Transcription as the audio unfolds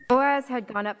Boaz had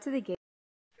gone up to the gate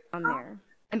down there,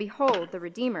 and behold, the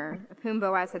Redeemer, of whom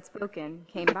Boaz had spoken,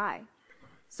 came by.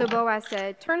 So Boaz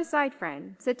said, "Turn aside,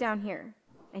 friend, sit down here."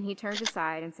 And he turned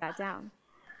aside and sat down.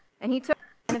 And he took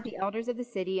one of the elders of the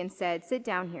city and said, "Sit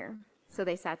down here." So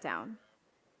they sat down.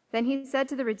 Then he said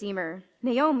to the Redeemer,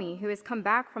 "Naomi, who has come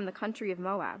back from the country of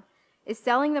Moab, is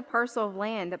selling the parcel of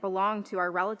land that belonged to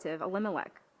our relative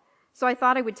Elimelech. So I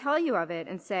thought I would tell you of it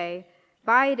and say,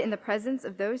 buy it in the presence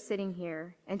of those sitting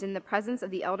here and in the presence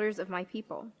of the elders of my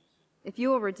people. If you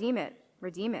will redeem it,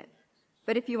 redeem it.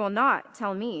 But if you will not,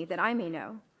 tell me, that I may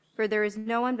know. For there is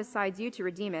no one besides you to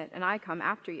redeem it, and I come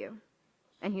after you."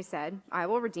 And he said, "I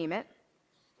will redeem it."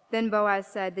 Then Boaz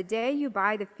said, "The day you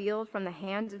buy the field from the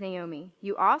hand of Naomi,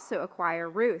 you also acquire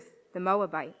Ruth, the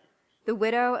Moabite, the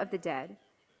widow of the dead,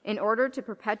 in order to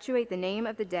perpetuate the name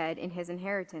of the dead in his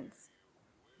inheritance."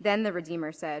 Then the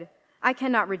Redeemer said, "I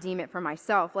cannot redeem it for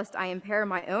myself, lest I impair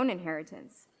my own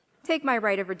inheritance. Take my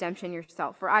right of redemption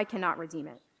yourself, for I cannot redeem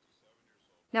it."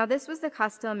 Now this was the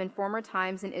custom in former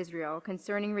times in Israel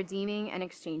concerning redeeming and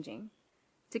exchanging.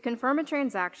 To confirm a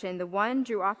transaction, the one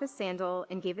drew off his sandal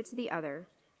and gave it to the other,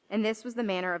 and this was the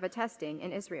manner of attesting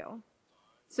in Israel.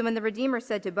 So when the Redeemer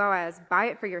said to Boaz, "Buy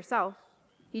it for yourself,"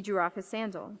 he drew off his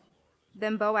sandal.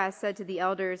 Then Boaz said to the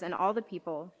elders and all the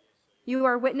people, "You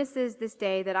are witnesses this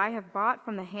day that I have bought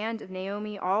from the hand of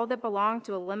Naomi all that belonged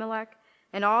to Elimelech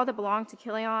and all that belonged to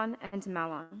Chilion and to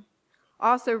Mahlon.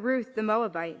 Also Ruth the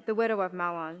Moabite, the widow of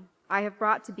Mahlon, I have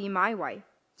brought to be my wife,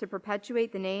 to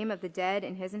perpetuate the name of the dead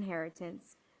in his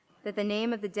inheritance, that the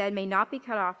name of the dead may not be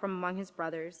cut off from among his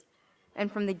brothers,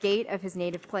 and from the gate of his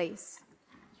native place.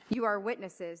 You are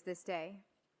witnesses this day."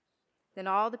 Then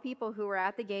all the people who were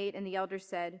at the gate and the elders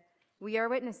said, "We are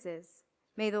witnesses.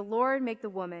 May the Lord make the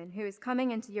woman who is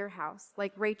coming into your house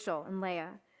like Rachel and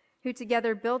Leah, who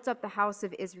together built up the house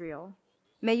of Israel.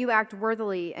 May you act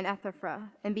worthily in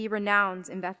Ephrathah and be renowned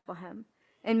in Bethlehem.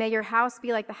 And may your house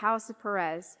be like the house of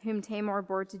Perez, whom Tamar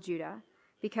bore to Judah,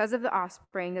 because of the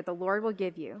offspring that the Lord will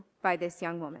give you by this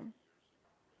young woman."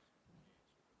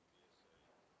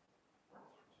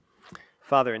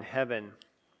 Father in heaven,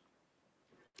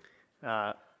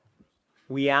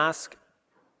 we ask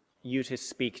you to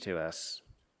speak to us.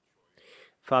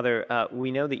 Father, we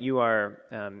know that you are,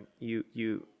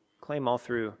 you claim all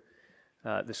through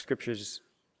the scriptures,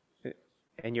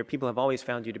 and your people have always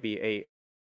found you to be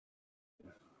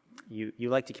you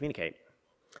like to communicate.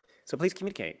 So please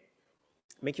communicate.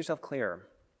 Make yourself clear.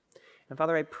 And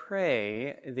Father, I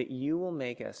pray that you will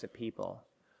make us a people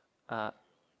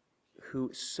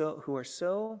who are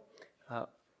so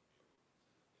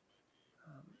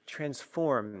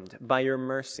transformed by your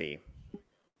mercy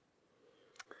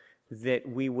that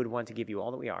we would want to give you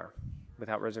all that we are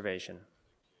without reservation,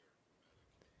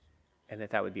 and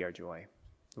that would be our joy.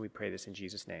 And we pray this in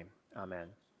Jesus' name.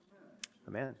 Amen.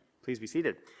 Amen. Please be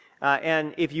seated.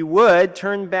 And if you would,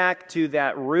 turn back to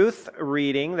that Ruth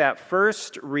reading, that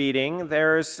first reading.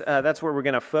 That's where we're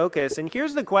going to focus. And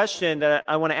here's the question that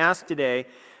I want to ask today.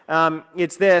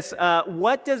 It's this: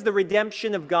 what does the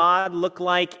redemption of God look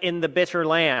like in the bitter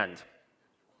land?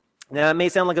 Now, it may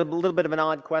sound like a little bit of an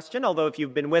odd question, although if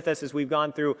you've been with us as we've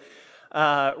gone through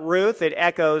Ruth, it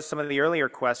echoes some of the earlier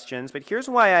questions. But here's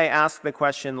why I ask the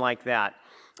question like that.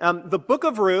 The book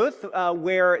of Ruth,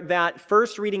 where that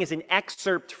first reading is an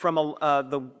excerpt from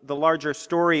the larger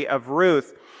story of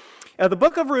Ruth, the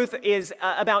book of Ruth is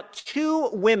about two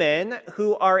women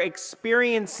who are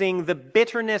experiencing the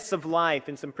bitterness of life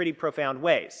in some pretty profound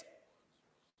ways.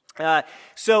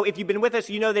 So if you've been with us,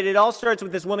 you know that it all starts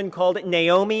with this woman called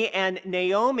Naomi, and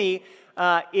Naomi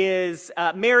is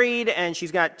married, and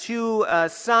she's got two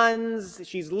sons.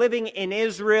 She's living in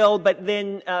Israel, but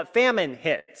then famine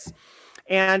hits.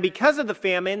 And because of the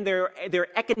famine,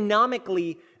 they're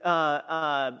economically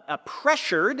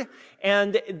pressured,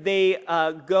 and they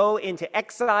go into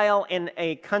exile in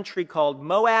a country called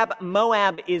Moab.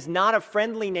 Moab is not a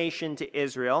friendly nation to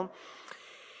Israel.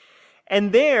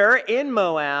 And there in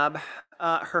Moab,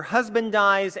 her husband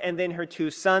dies, and then her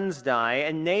two sons die,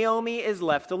 and Naomi is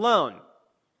left alone.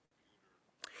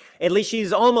 At least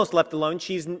she's almost left alone.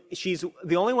 She's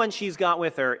the only one she's got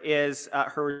with her is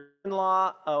her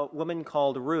in-law, a woman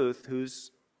called Ruth,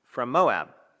 who's from Moab.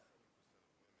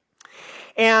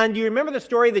 And you remember the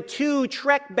story, the two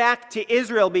trek back to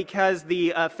Israel because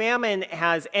the famine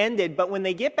has ended. But when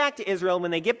they get back to Israel,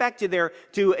 when they get back to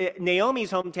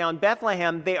Naomi's hometown,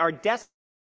 Bethlehem, they are desperate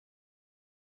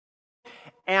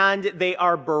and they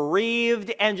are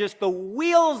bereaved, and just the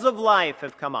wheels of life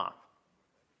have come off.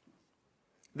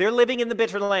 They're living in the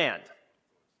bitter land.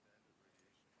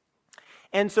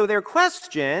 And so their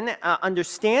question,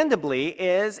 understandably,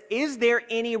 is there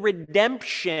any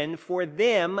redemption for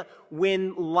them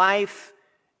when life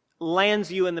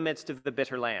lands you in the midst of the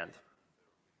bitter land?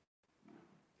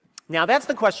 Now, that's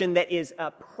the question that is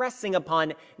pressing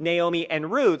upon Naomi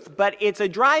and Ruth, but it's a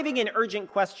driving and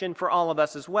urgent question for all of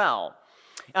us as well.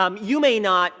 You may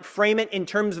not frame it in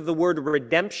terms of the word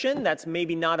redemption. That's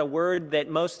maybe not a word that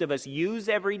most of us use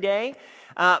every day.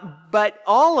 But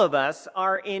all of us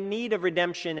are in need of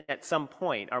redemption at some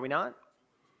point, are we not?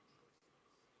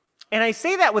 And I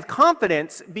say that with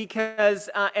confidence because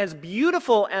as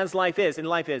beautiful as life is, and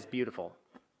life is beautiful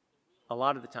a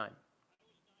lot of the time,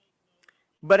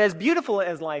 but as beautiful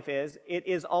as life is, it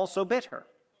is also bitter.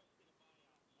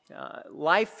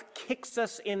 Life kicks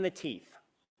us in the teeth.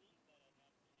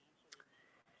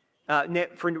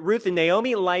 For Ruth and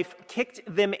Naomi, life kicked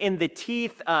them in the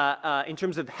teeth in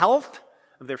terms of health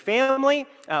of their family,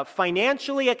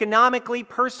 financially, economically,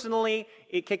 personally.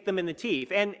 It kicked them in the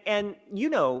teeth. And you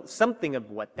know something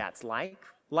of what that's like.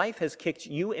 Life has kicked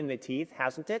you in the teeth,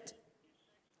 hasn't it?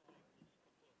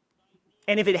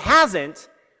 And if it hasn't,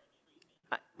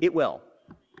 it will.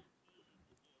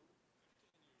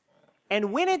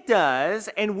 And when it does,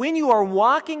 and when you are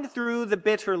walking through the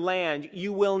bitter land,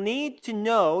 you will need to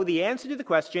know the answer to the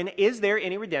question, is there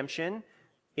any redemption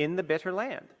in the bitter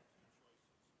land?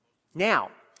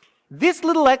 Now, this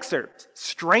little excerpt,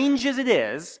 strange as it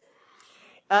is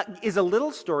a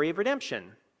little story of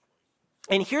redemption.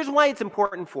 And here's why it's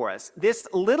important for us. This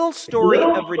little story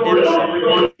of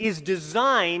redemption is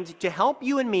designed to help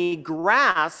you and me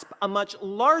grasp a much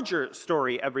larger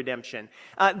story of redemption.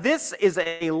 This is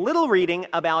a little reading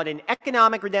about an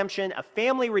economic redemption, a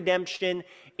family redemption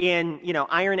in,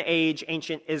 Iron Age,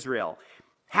 ancient Israel.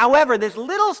 However, this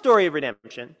little story of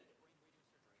redemption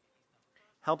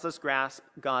helps us grasp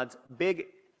God's big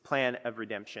plan of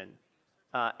redemption.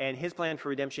 And his plan for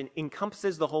redemption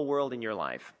encompasses the whole world in your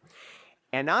life.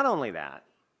 And not only that,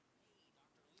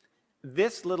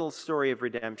 this little story of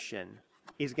redemption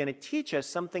is going to teach us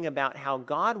something about how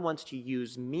God wants to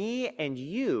use me and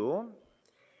you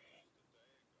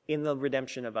in the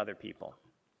redemption of other people.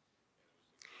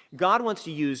 God wants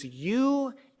to use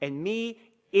you and me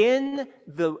in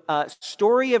the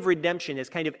story of redemption as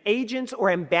kind of agents or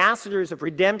ambassadors of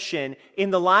redemption in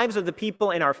the lives of the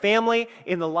people in our family,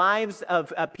 in the lives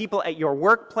of people at your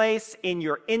workplace, in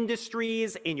your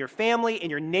industries, in your family, in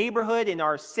your neighborhood, in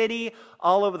our city,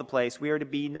 all over the place. We are to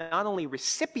be not only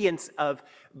recipients of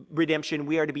redemption,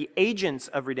 we are to be agents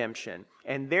of redemption.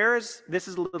 And this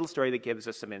is a little story that gives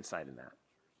us some insight in that.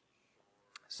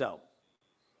 So,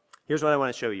 here's what I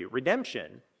want to show you.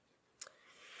 Redemption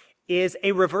is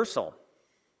a reversal.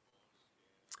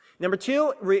 Number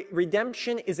two,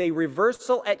 redemption is a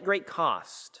reversal at great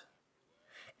cost.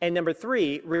 And number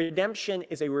three, redemption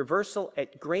is a reversal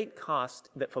at great cost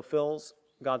that fulfills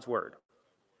God's word.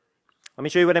 Let me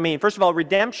show you what I mean. First of all,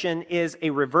 redemption is a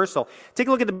reversal. Take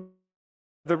a look at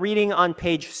the reading on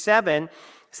page 7. It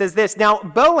says this, "Now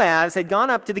Boaz had gone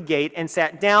up to the gate and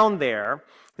sat down there."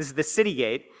 This is the city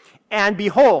gate. "And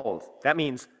behold," that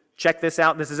means, check this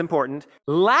out, this is important.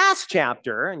 Last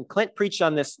chapter, and Clint preached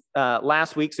on this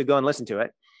last week, so go and listen to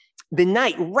it. The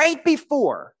night right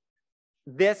before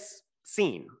this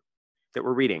scene that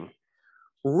we're reading,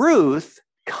 Ruth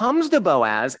comes to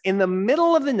Boaz in the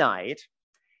middle of the night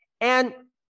and,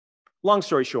 long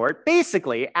story short,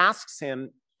 basically asks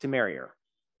him to marry her.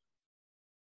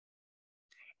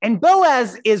 And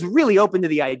Boaz is really open to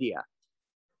the idea,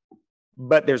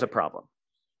 but there's a problem.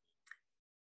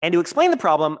 And to explain the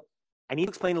problem, I need to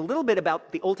explain a little bit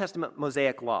about the Old Testament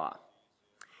Mosaic law.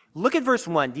 Look at verse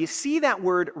 1. Do you see that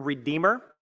word redeemer?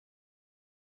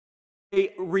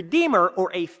 A redeemer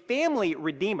or a family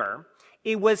redeemer,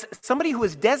 it was somebody who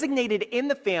was designated in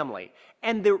the family.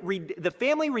 And the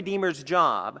family redeemer's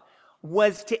job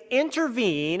was to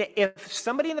intervene if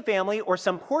somebody in the family or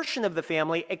some portion of the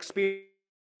family experienced.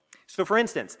 So for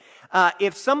instance,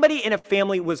 if somebody in a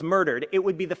family was murdered, it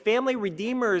would be the family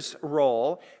redeemer's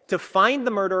role to find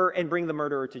the murderer and bring the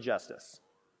murderer to justice.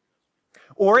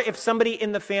 Or if somebody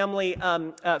in the family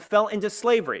fell into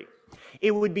slavery,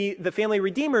 it would be the family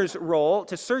redeemer's role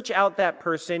to search out that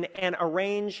person and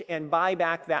arrange and buy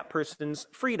back that person's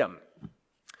freedom.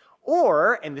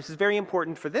 Or, and this is very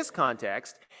important for this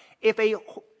context, if a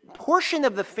portion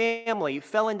of the family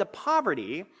fell into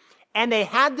poverty and they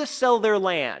had to sell their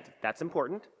land, that's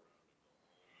important,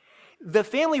 the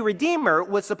family redeemer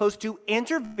was supposed to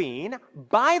intervene,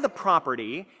 buy the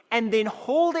property, and then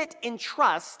hold it in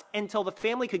trust until the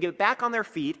family could get back on their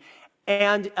feet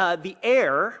and the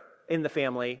heir in the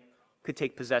family could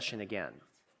take possession again.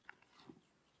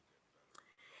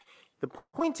 The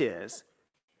point is,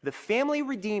 the family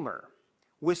redeemer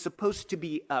was supposed to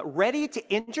be ready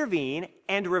to intervene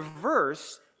and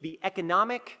reverse the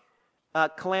economic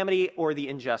calamity or the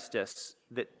injustice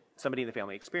that somebody in the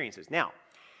family experiences. Now,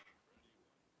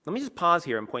 let me just pause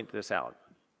here and point this out.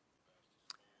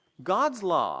 God's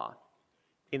law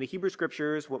in the Hebrew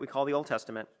Scriptures, what we call the Old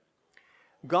Testament,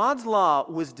 God's law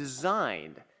was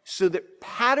designed so that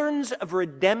patterns of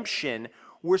redemption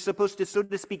were supposed to, so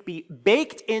to speak, be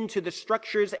baked into the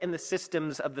structures and the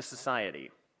systems of the society.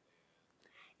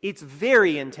 It's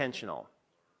very intentional.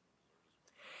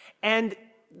 And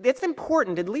it's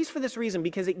important, at least for this reason,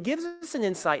 because it gives us an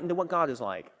insight into what God is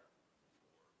like.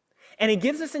 And it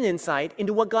gives us an insight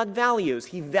into what God values.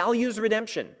 He values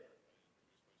redemption.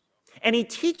 And he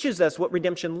teaches us what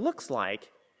redemption looks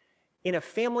like in a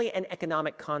family and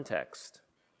economic context.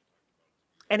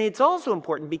 And it's also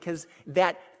important because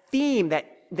that theme,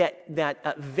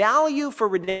 that value for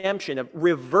redemption, of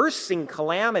reversing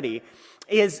calamity,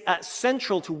 is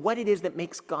central to what it is that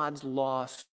makes God's law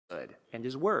so good and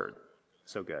his word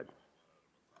so good.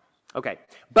 Okay,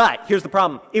 but here's the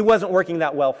problem. It wasn't working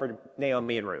that well for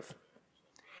Naomi and Ruth.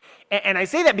 And I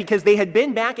say that because they had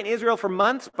been back in Israel for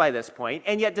months by this point,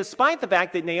 and yet despite the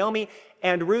fact that Naomi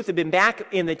and Ruth had been back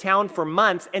in the town for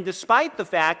months, and despite the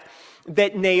fact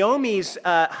that Naomi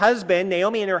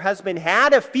and her husband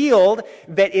had a field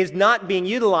that is not being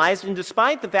utilized, and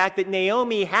despite the fact that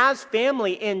Naomi has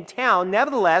family in town,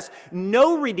 nevertheless,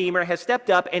 no redeemer has stepped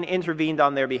up and intervened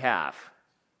on their behalf.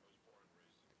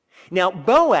 Now,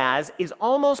 Boaz is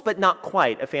almost but not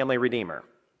quite a family redeemer.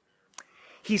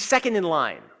 He's second in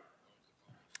line.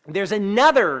 There's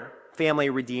another family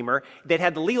redeemer that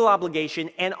had the legal obligation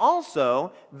and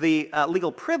also the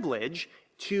legal privilege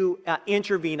to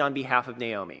intervene on behalf of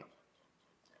Naomi.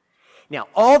 Now,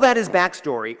 all that is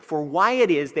backstory for why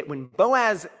it is that when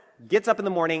Boaz gets up in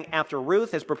the morning after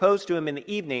Ruth has proposed to him in the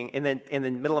evening, in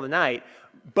the middle of the night,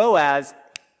 Boaz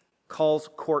calls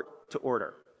court to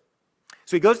order.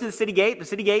 So he goes to the city gate. The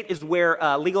city gate is where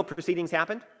legal proceedings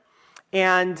happened.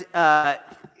 And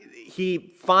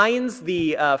he finds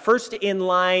the first in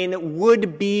line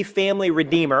would-be family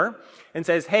redeemer and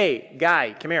says, "Hey,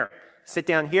 guy, come here. Sit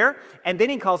down here." And then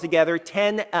he calls together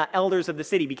 10 elders of the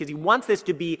city because he wants this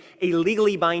to be a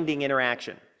legally binding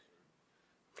interaction.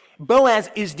 Boaz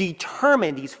is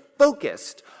determined, he's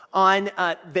focused on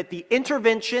that the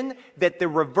intervention, that the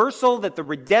reversal, that the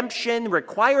redemption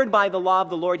required by the law of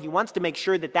the Lord, he wants to make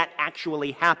sure that that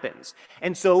actually happens.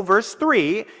 And so verse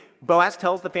 3, Boaz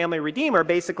tells the family redeemer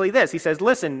basically this. He says,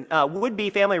 listen, would-be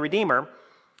family redeemer,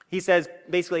 he says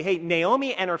basically, hey,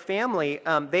 Naomi and her family,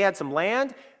 they had some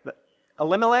land.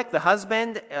 Elimelech, the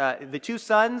husband, the two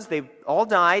sons, they've all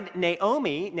died.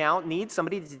 Naomi now needs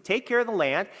somebody to take care of the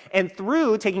land. And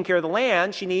through taking care of the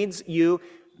land, she needs you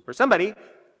or somebody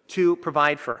to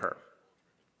provide for her.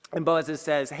 And Boaz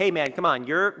says, hey, man, come on.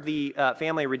 You're the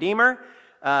family redeemer.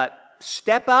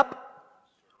 Step up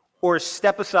or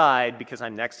step aside because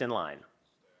I'm next in line.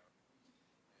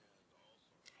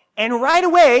 And right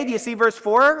away, do you see verse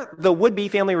 4? The would-be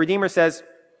family redeemer says,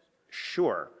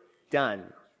 sure,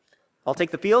 done. I'll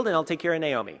take the field and I'll take care of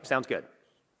Naomi. Sounds good.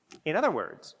 In other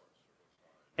words,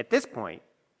 at this point,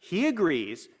 he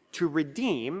agrees to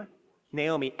redeem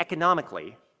Naomi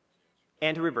economically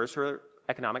and to reverse her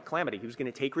economic calamity. He was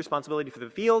going to take responsibility for the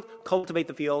field, cultivate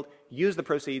the field, use the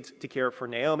proceeds to care for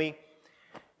Naomi,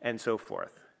 and so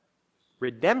forth.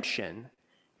 Redemption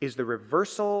is the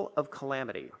reversal of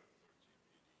calamity.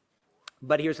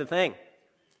 But here's the thing.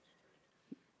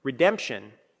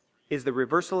 Redemption is the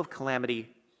reversal of calamity,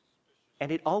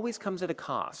 and it always comes at a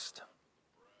cost.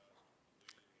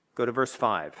 Go to verse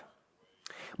 5.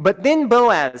 But then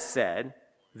Boaz said,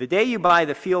 the day you buy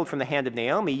the field from the hand of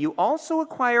Naomi, you also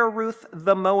acquire Ruth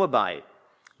the Moabite,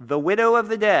 the widow of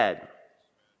the dead,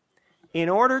 in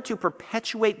order to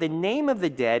perpetuate the name of the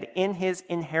dead in his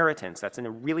inheritance. That's in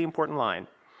a really important line.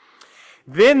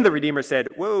 Then the Redeemer said,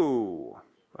 whoa,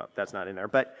 well, that's not in there,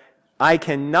 but I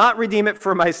cannot redeem it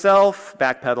for myself,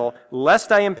 backpedal,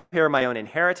 lest I impair my own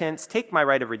inheritance. Take my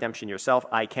right of redemption yourself.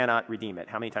 I cannot redeem it.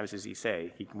 How many times does he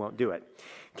say he won't do it?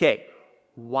 Okay,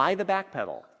 why the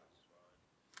backpedal?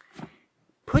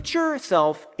 Put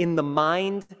yourself in the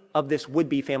mind of this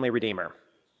would-be family redeemer.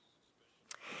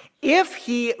 If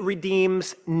he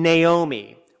redeems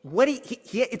Naomi,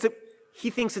 he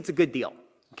thinks it's a good deal.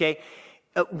 Okay,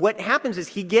 what happens is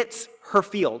he gets her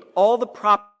field, all the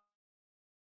property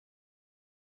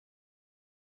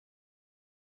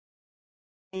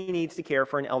he needs to care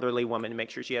for an elderly woman to make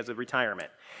sure she has a retirement.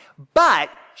 But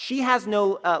she has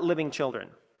no living children.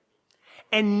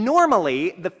 And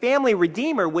normally, the family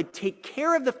redeemer would take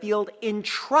care of the field in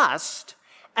trust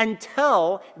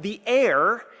until the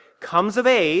heir comes of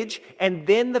age, and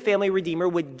then the family redeemer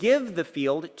would give the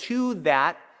field to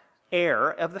that heir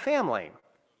of the family.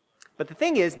 But the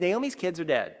thing is, Naomi's kids are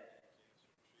dead.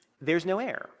 There's no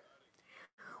heir.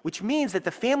 Which means that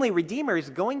the family redeemer is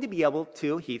going to be able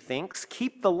to, he thinks,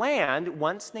 keep the land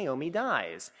once Naomi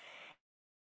dies.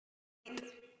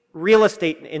 Real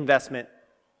estate investment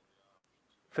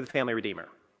for the family redeemer.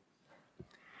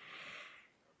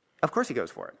 Of course he goes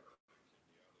for it.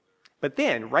 But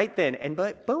then, right then, and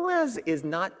Boaz is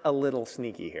not a little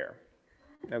sneaky here,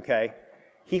 okay?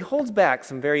 He holds back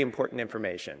some very important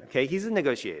information, okay? He's a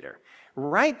negotiator.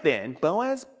 Right then,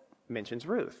 Boaz mentions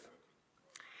Ruth.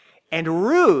 And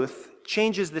Ruth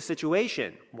changes the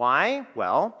situation. Why?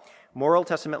 Well, more Old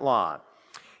Testament law.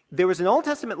 There was an Old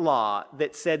Testament law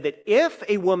that said that if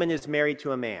a woman is married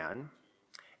to a man,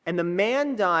 and the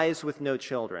man dies with no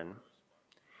children,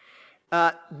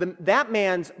 that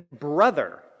man's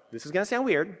brother, this is going to sound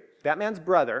weird, that man's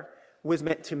brother was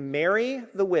meant to marry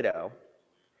the widow,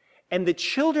 and the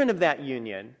children of that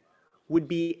union would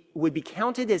be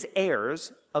counted as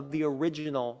heirs of the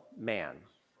original man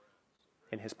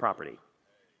and his property.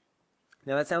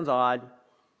 Now that sounds odd,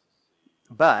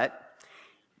 but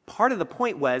part of the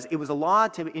point was it was a law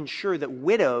to ensure that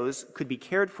widows could be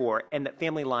cared for and that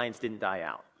family lines didn't die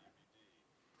out.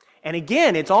 And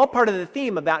again, it's all part of the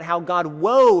theme about how God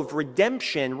wove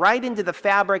redemption right into the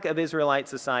fabric of Israelite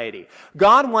society.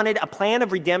 God wanted a plan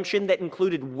of redemption that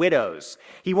included widows.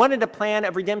 He wanted a plan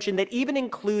of redemption that even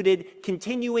included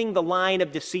continuing the line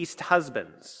of deceased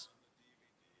husbands.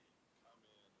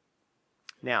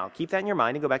 Now, keep that in your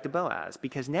mind and go back to Boaz,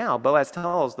 because now Boaz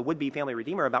tells the would-be family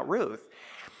redeemer about Ruth.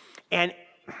 And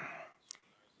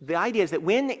the idea is that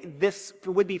when this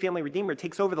would-be family redeemer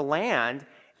takes over the land,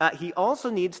 he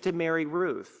also needs to marry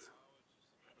Ruth.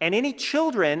 And any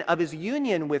children of his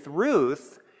union with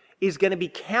Ruth is going to be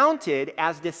counted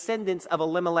as descendants of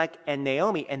Elimelech and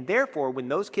Naomi. And therefore, when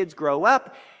those kids grow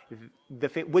up,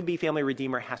 the would-be family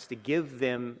redeemer has to give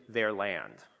them their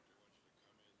land.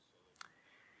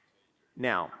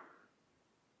 Now,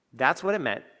 that's what it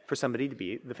meant for somebody to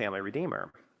be the family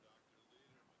redeemer.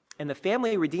 And the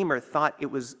family redeemer thought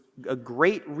it was a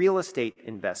great real estate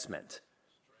investment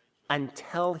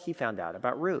until he found out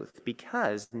about Ruth,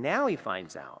 because now he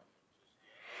finds out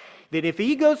that if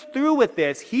he goes through with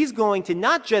this, he's going to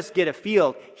not just get a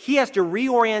field, he has to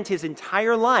reorient his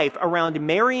entire life around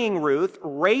marrying Ruth,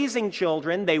 raising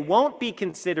children. They won't be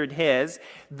considered his.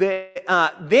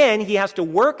 Then he has to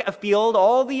work a field,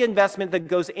 all the investment that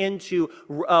goes into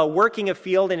working a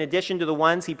field in addition to the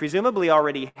ones he presumably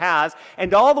already has,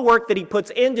 and all the work that he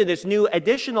puts into this new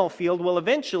additional field will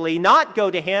eventually not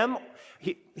go to him.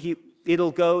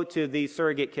 It'll go to the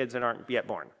surrogate kids that aren't yet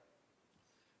born.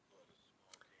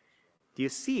 Do you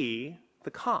see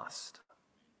the cost?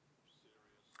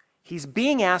 He's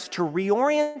being asked to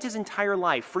reorient his entire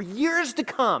life for years to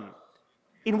come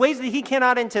in ways that he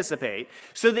cannot anticipate,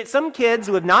 so that some kids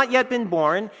who have not yet been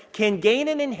born can gain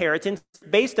an inheritance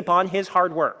based upon his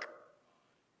hard work.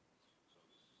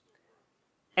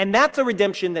 And that's a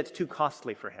redemption that's too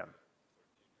costly for him.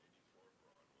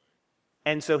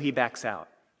 And so he backs out.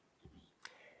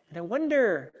 And I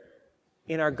wonder,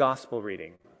 in our gospel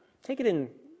reading, take it and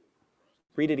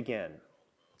read it again.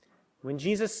 When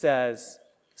Jesus says,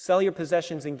 sell your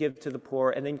possessions and give to the poor,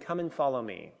 and then come and follow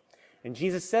me. And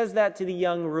Jesus says that to the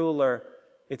young ruler,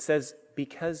 it says,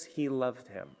 because he loved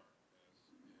him.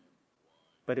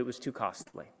 But it was too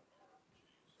costly.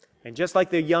 And just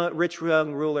like the rich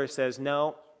young ruler says,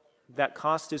 no, that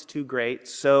cost is too great,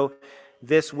 so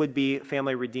this would-be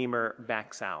family redeemer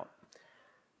backs out.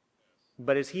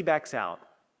 But as he backs out,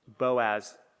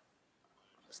 Boaz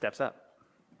steps up.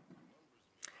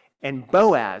 And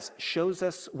Boaz shows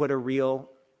us what a real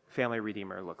family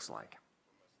redeemer looks like.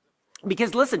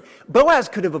 Because listen, Boaz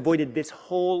could have avoided this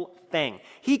whole thing.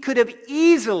 He could have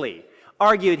easily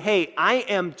argued, hey, I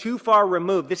am too far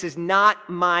removed. This is not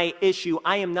my issue.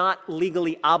 I am not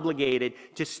legally obligated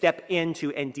to step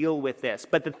into and deal with this.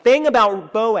 But the thing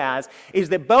about Boaz is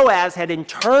that Boaz had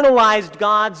internalized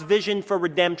God's vision for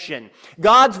redemption.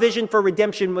 God's vision for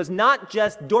redemption was not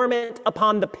just dormant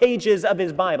upon the pages of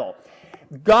his Bible.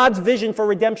 God's vision for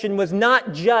redemption was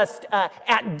not just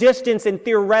at distance and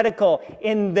theoretical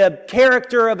in the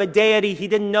character of a deity he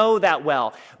didn't know that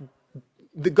well.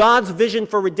 God's vision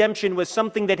for redemption was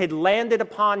something that had landed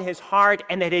upon his heart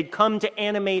and that had come to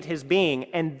animate his being.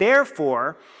 And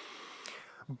therefore,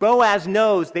 Boaz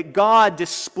knows that God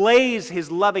displays his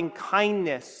loving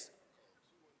kindness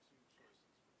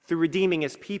through redeeming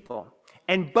his people.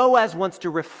 And Boaz wants to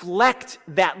reflect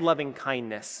that loving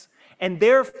kindness. And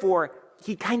therefore,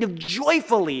 he kind of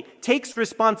joyfully takes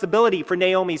responsibility for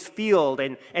Naomi's field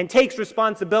and takes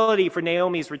responsibility for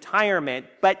Naomi's retirement.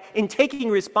 But in taking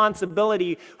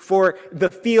responsibility for the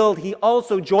field, he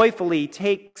also joyfully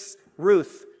takes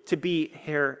Ruth to be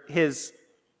his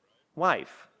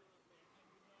wife.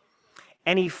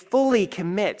 And he fully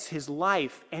commits his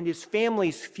life and his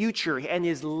family's future and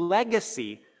his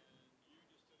legacy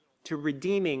to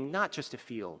redeeming not just a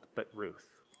field, but Ruth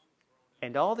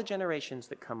and all the generations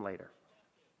that come later.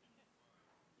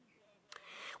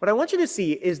 What I want you to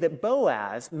see is that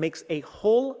Boaz makes a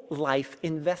whole life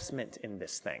investment in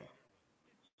this thing.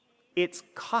 It's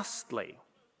costly.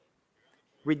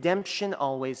 Redemption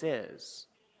always is.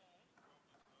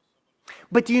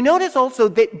 But do you notice also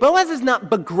that Boaz is not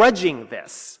begrudging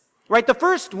this? Right? The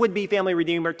first would-be family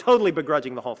redeemer totally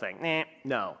begrudging the whole thing.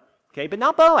 No. Okay, but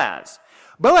not Boaz.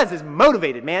 Boaz is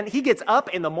motivated, man. He gets up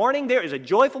in the morning. There is a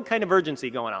joyful kind of urgency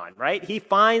going on, right? He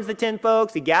finds the 10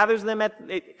 folks. He gathers them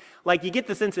like you get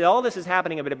the sense that all this is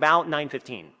happening at about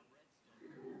 9:15.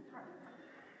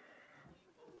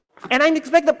 And I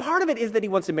expect that part of it is that he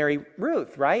wants to marry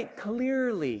Ruth, right?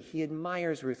 Clearly, he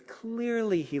admires Ruth.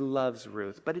 Clearly, he loves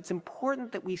Ruth. But it's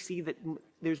important that we see that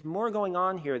there's more going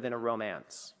on here than a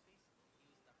romance.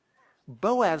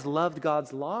 Boaz loved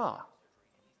God's law.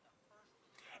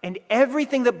 And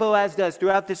everything that Boaz does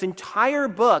throughout this entire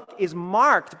book is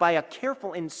marked by a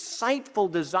careful, insightful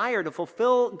desire to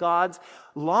fulfill God's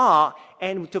law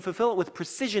and to fulfill it with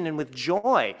precision and with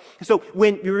joy. So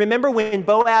you remember when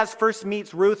Boaz first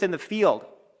meets Ruth in the field,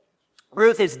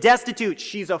 Ruth is destitute.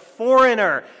 She's a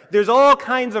foreigner. There's all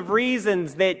kinds of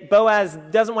reasons that Boaz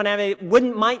doesn't want to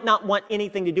have might not want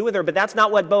anything to do with her, but that's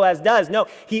not what Boaz does. No,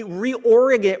 he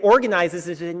reorganizes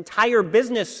his entire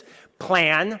business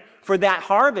plan for that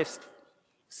harvest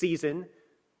season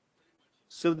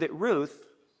so that Ruth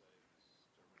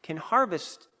can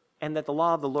harvest and that the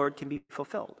law of the Lord can be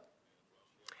fulfilled.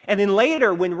 And then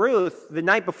later, when Ruth, the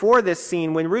night before this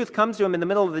scene, when Ruth comes to him in the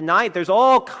middle of the night, there's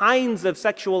all kinds of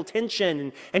sexual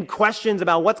tension and questions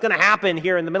about what's going to happen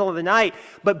here in the middle of the night.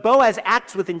 But Boaz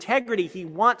acts with integrity. He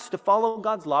wants to follow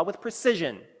God's law with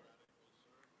precision.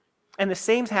 And the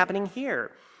same's happening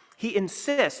here. He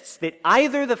insists that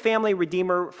either the family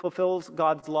redeemer fulfills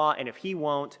God's law, and if he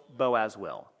won't, Boaz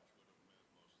will.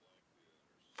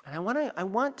 And I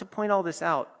want to point all this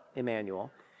out, Emmanuel,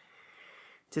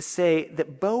 to say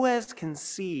that Boaz can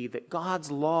see that God's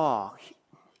law,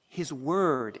 his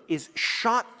word, is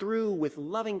shot through with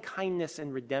loving kindness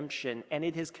and redemption, and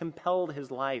it has compelled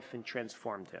his life and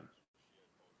transformed him.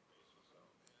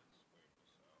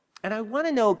 And I want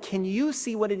to know, can you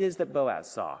see what it is that Boaz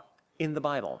saw in the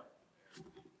Bible?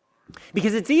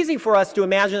 Because it's easy for us to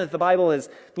imagine that the Bible is,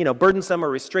 burdensome or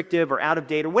restrictive or out of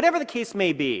date or whatever the case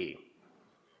may be.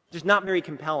 Just not very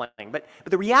compelling. But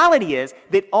the reality is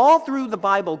that all through the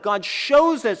Bible, God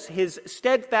shows us his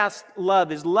steadfast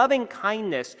love, his loving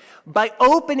kindness, by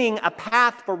opening a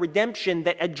path for redemption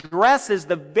that addresses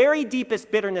the very deepest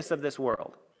bitterness of this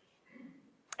world.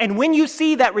 And when you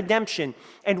see that redemption,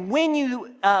 and when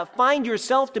you find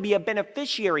yourself to be a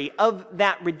beneficiary of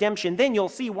that redemption, then you'll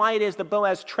see why it is that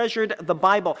Boaz treasured the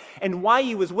Bible and why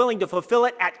he was willing to fulfill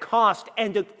it at cost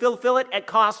and to fulfill it at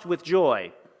cost with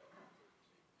joy.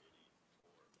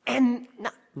 And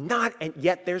and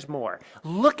yet there's more.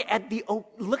 Look at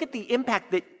the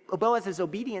impact that Boaz's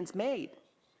obedience made.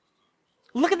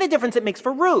 Look at the difference it makes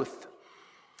for Ruth.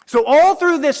 So all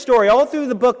through this story, all through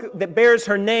the book that bears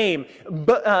her name,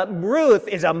 Ruth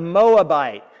is a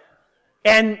Moabite.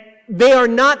 And they are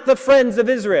not the friends of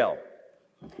Israel.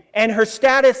 And her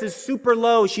status is super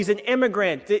low. She's an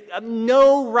immigrant,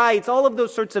 no rights, all of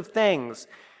those sorts of things.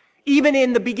 Even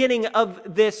in the beginning of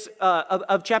this,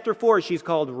 of chapter 4, she's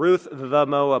called Ruth the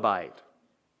Moabite.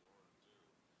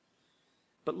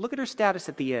 But look at her status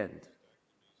at the end.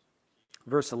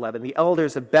 Verse 11, the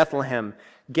elders of Bethlehem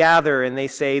gather and they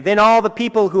say, then all the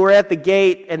people who were at the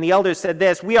gate and the elders said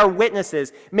this, we are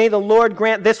witnesses. May the Lord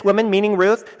grant this woman, meaning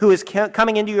Ruth, who is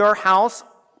coming into your house,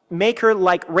 make her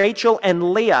like Rachel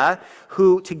and Leah,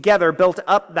 who together built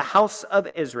up the house of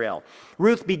Israel.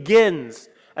 Ruth begins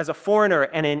as a foreigner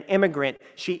and an immigrant.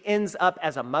 She ends up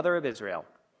as a mother of Israel.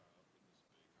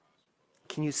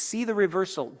 Can you see the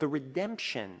reversal, the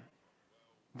redemption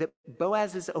that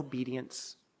Boaz's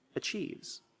obedience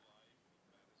achieves?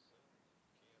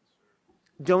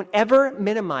 Don't ever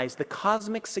minimize the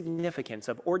cosmic significance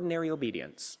of ordinary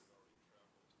obedience.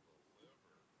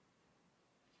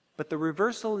 But the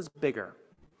reversal is bigger,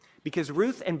 Because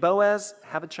Ruth and Boaz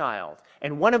have a child,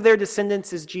 and one of their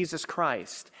descendants is Jesus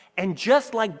Christ. And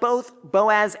just like both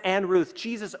Boaz and Ruth,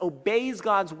 Jesus obeys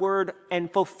God's word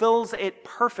and fulfills it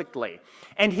perfectly.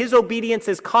 And his obedience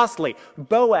is costly.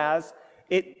 Obedience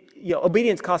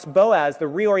cost Boaz the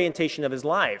reorientation of his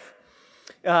life.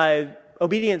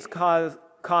 Obedience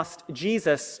cost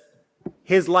Jesus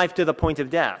his life to the point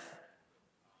of death.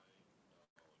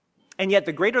 And yet,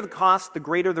 the greater the cost, the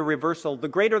greater the reversal. The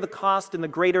greater the cost and the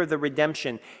greater the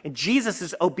redemption. And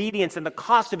Jesus' obedience and the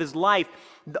cost of his life,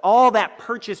 all that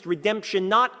purchased redemption,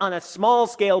 not on a small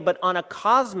scale, but on a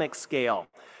cosmic scale.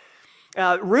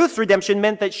 Ruth's redemption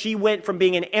meant that she went from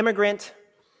being an immigrant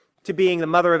to being the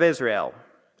mother of Israel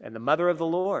and the mother of the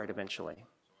Lord eventually.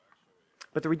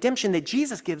 But the redemption that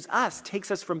Jesus gives us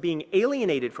takes us from being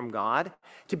alienated from God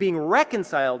to being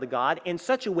reconciled to God in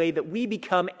such a way that we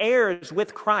become heirs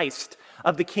with Christ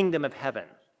of the kingdom of heaven.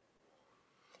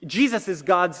 Jesus is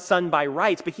God's son by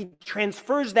rights, but he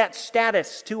transfers that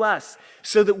status to us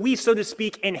so that we, so to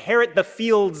speak, inherit the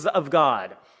fields of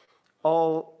God.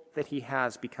 All that he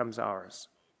has becomes ours.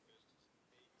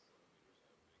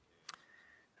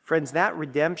 Friends, that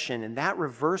redemption and that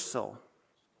reversal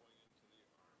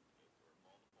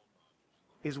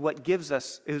is what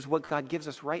God gives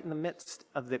us right in the midst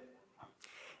of it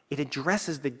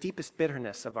addresses the deepest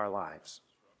bitterness of our lives.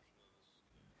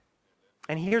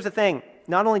 And here's the thing,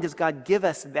 not only does God give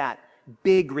us that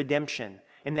big redemption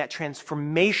and that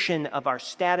transformation of our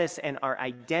status and our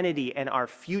identity and our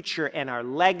future and our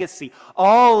legacy,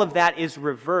 all of that is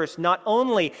reversed. Not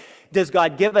only does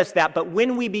God give us that, but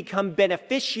when we become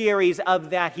beneficiaries of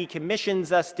that, he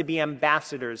commissions us to be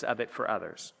ambassadors of it for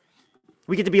others.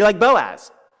 We get to be like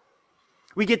Boaz.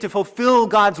 We get to fulfill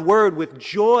God's word with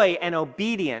joy and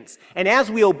obedience. And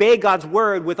as we obey God's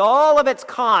word with all of its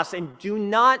costs, and do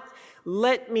not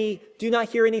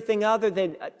hear anything other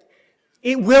than,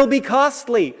 it will be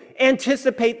costly.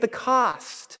 Anticipate the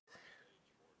cost.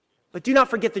 But do not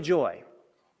forget the joy.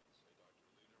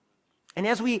 And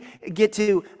as we get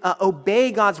to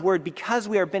obey God's word because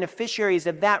we are beneficiaries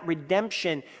of that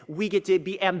redemption, we get to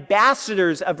be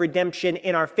ambassadors of redemption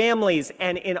in our families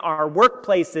and in our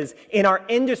workplaces, in our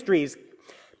industries.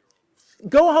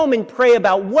 Go home and pray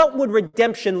about what would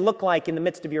redemption look like in the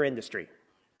midst of your industry.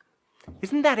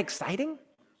 Isn't that exciting?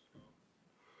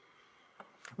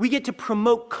 We get to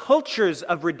promote cultures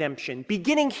of redemption,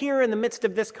 beginning here in the midst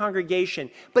of this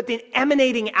congregation, but then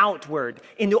emanating outward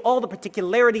into all the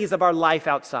particularities of our life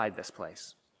outside this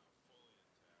place.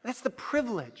 That's the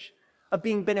privilege of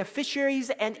being beneficiaries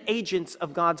and agents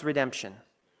of God's redemption.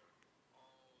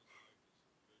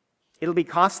 It'll be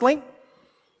costly.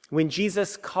 When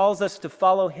Jesus calls us to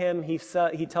follow him, he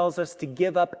tells us to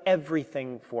give up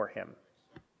everything for him.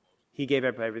 He gave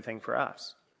up everything for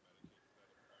us.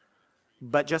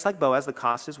 But just like Boaz, the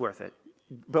cost is worth it.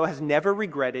 Boaz never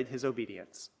regretted his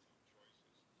obedience.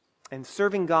 And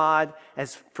serving God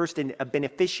as first a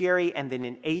beneficiary and then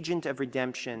an agent of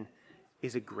redemption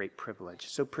is a great privilege.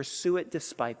 So pursue it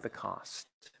despite the cost.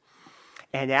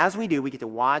 And as we do, we get to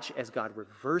watch as God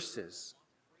reverses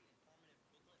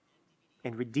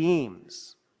and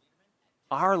redeems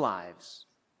our lives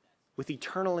with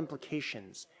eternal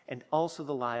implications and also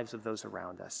the lives of those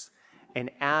around us. And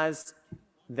as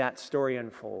that story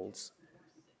unfolds,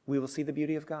 we will see the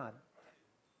beauty of God.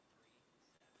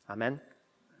 Amen?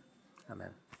 Amen.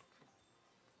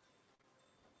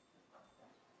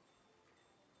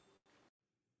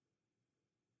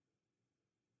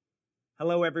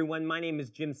 Hello, everyone. My name is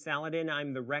Jim Saladin.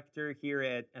 I'm the rector here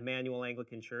at Emmanuel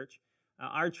Anglican Church.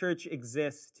 Our church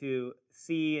exists to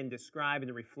see and describe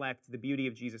and reflect the beauty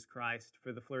of Jesus Christ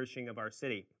for the flourishing of our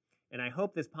city. And I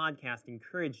hope this podcast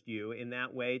encouraged you in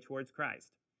that way towards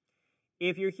Christ.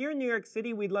 If you're here in New York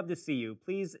City, we'd love to see you.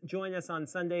 Please join us on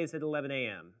Sundays at 11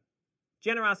 a.m.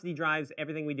 Generosity drives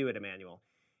everything we do at Emmanuel.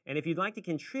 And if you'd like to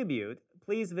contribute,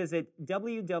 please visit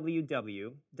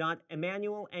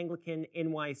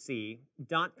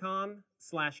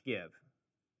www.emmanuelanglicannyc.com/give.